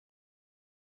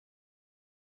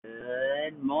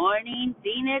Good morning,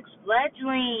 Phoenix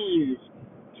fledglings.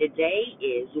 Today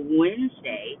is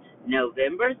Wednesday,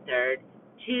 November 3rd,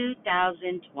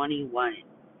 2021.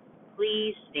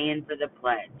 Please stand for the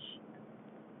pledge.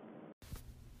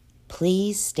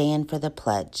 Please stand for the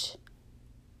pledge.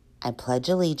 I pledge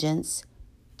allegiance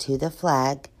to the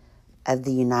flag of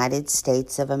the United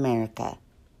States of America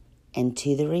and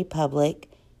to the republic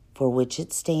for which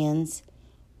it stands,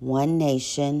 one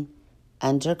nation,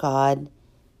 under God,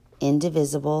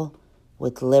 indivisible,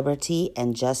 with liberty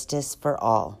and justice for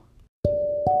all.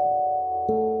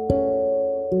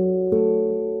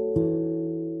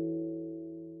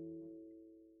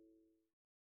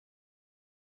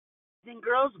 Boys and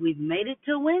girls, we've made it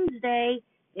to Wednesday.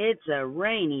 It's a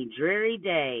rainy, dreary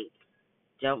day.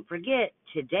 Don't forget,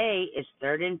 today is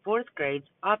 3rd and 4th grades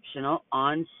optional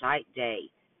on-site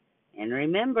day. And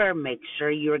remember, make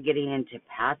sure you are getting into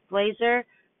Pathblazer,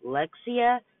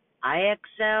 Lexia,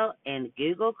 IXL, and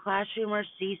Google Classroom or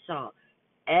Seesaw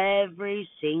every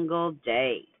single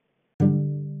day.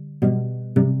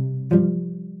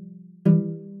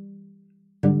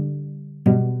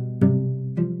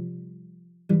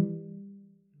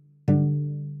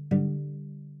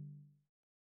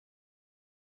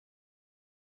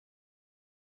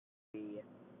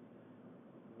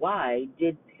 Why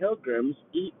did pilgrims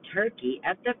eat turkey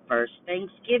at the first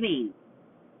Thanksgiving?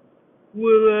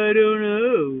 Well, I don't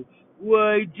know.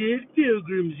 Why did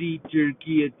pilgrims eat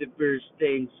turkey at the first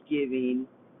Thanksgiving?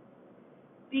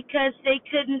 Because they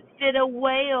couldn't fit a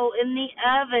whale in the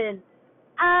oven.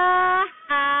 Ah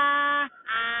ha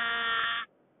ha.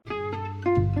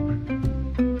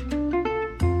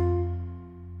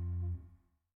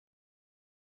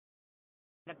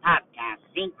 The podcast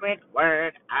secret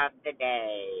word of the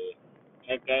day.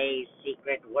 Today's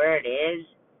secret word is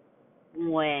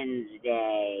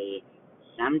Wednesday.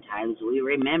 Sometimes we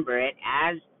remember it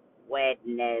as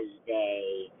Wednesday.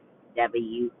 Wednesday.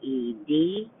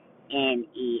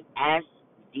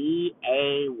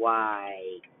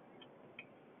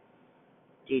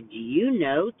 Did you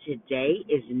know today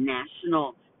is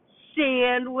National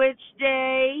Sandwich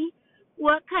Day?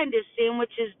 What kind of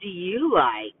sandwiches do you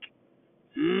like?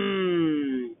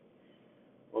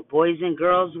 Well, boys and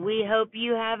girls, we hope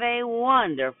you have a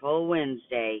wonderful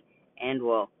Wednesday, and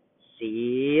we'll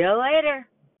see you later.